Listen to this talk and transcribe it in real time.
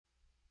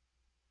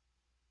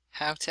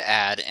How to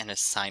add an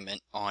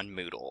assignment on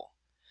Moodle.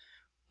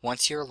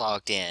 Once you're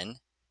logged in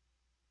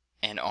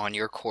and on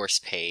your course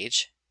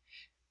page,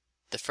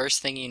 the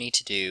first thing you need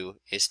to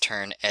do is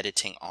turn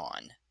editing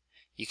on.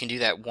 You can do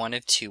that one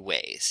of two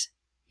ways.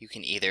 You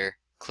can either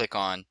click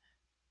on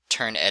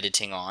Turn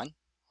Editing on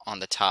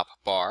the top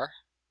bar,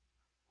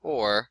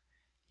 or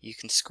you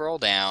can scroll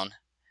down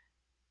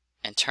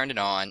and turn it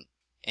on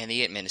in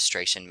the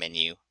Administration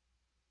menu.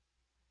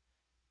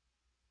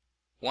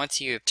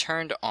 Once you have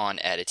turned on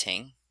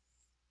editing,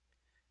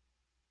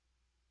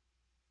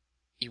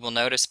 you will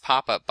notice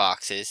pop-up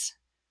boxes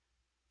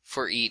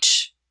for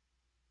each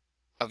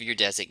of your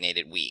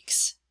designated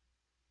weeks.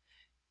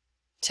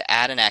 To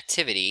add an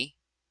activity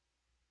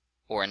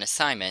or an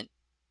assignment,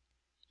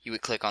 you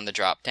would click on the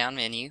drop-down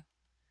menu,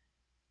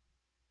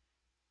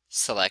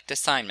 select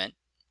Assignment,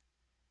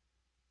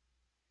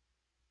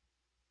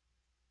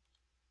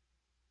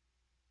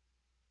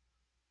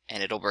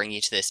 and it'll bring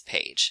you to this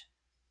page.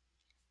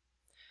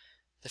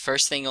 The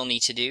first thing you'll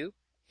need to do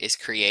is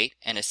create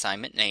an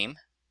assignment name.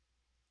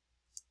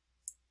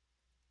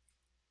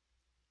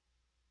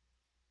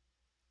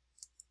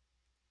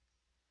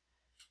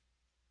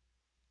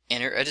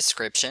 Enter a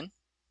description.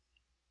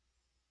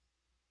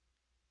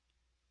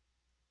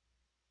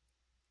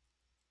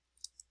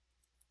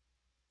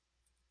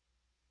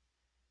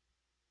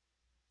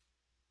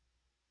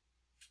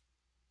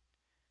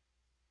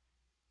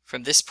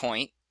 From this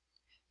point,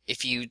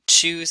 if you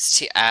choose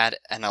to add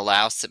an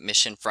Allow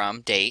Submission From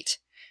date,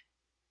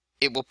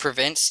 it will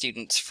prevent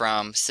students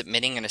from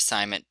submitting an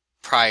assignment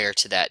prior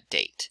to that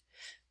date.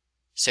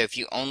 So if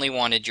you only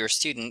wanted your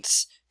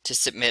students to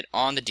submit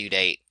on the due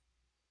date,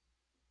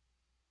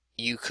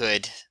 you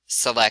could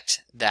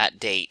select that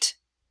date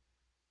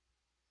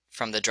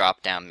from the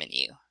drop-down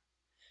menu.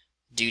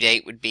 Due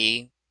date would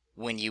be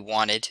when you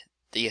wanted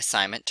the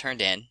assignment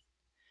turned in,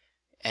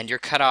 and your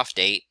cutoff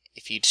date,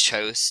 if you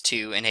chose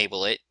to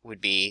enable it,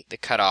 would be the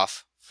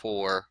cutoff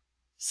for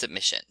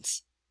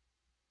submissions.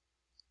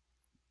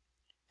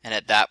 And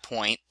at that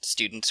point,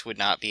 students would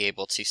not be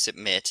able to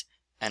submit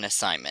an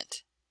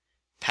assignment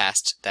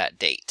past that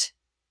date.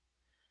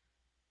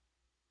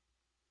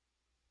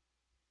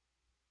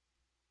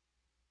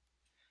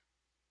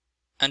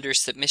 Under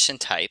submission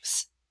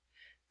types,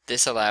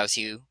 this allows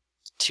you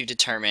to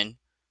determine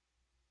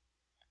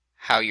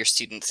how your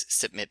students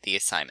submit the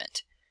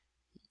assignment.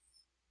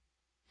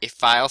 If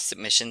File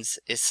Submissions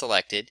is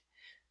selected,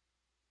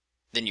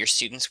 then your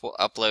students will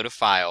upload a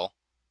file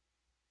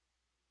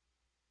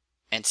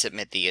and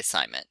submit the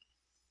assignment.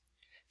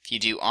 If you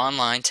do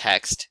online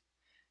text,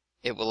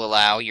 it will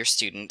allow your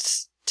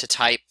students to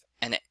type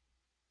an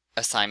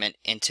assignment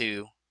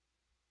into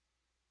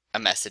a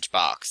message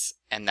box,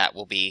 and that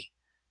will be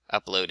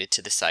uploaded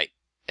to the site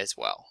as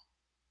well.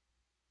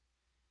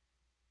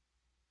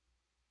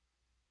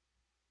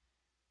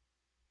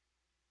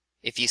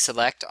 If you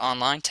select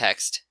online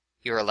text,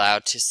 you're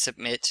allowed to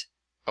submit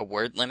a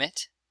word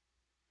limit.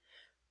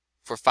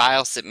 For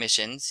file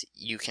submissions,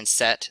 you can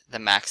set the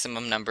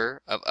maximum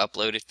number of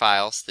uploaded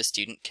files the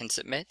student can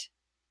submit,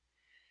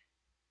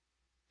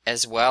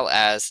 as well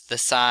as the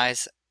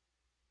size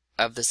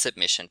of the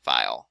submission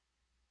file.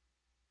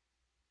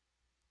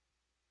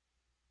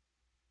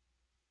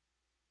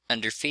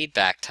 Under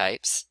feedback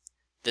types,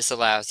 this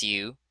allows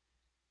you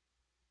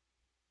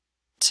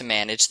to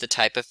manage the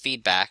type of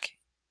feedback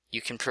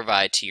you can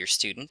provide to your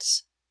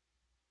students.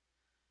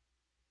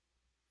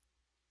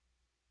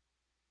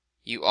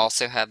 You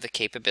also have the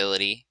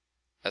capability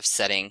of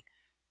setting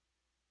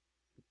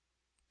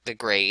the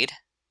grade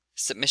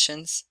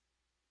submissions,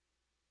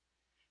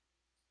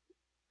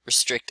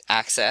 restrict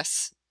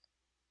access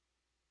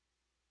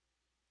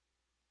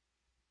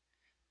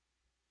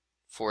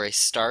for a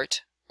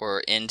start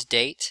or end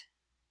date.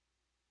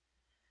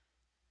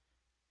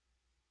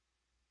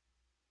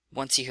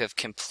 Once you have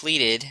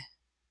completed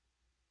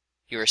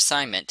your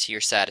assignment to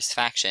your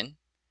satisfaction,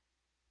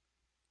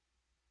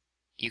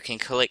 you can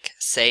click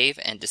Save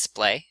and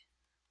Display.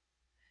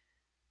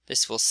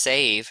 This will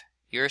save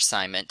your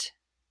assignment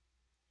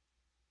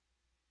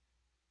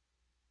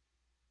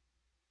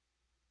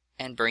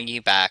and bring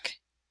you back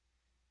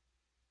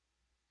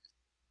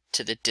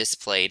to the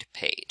displayed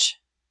page.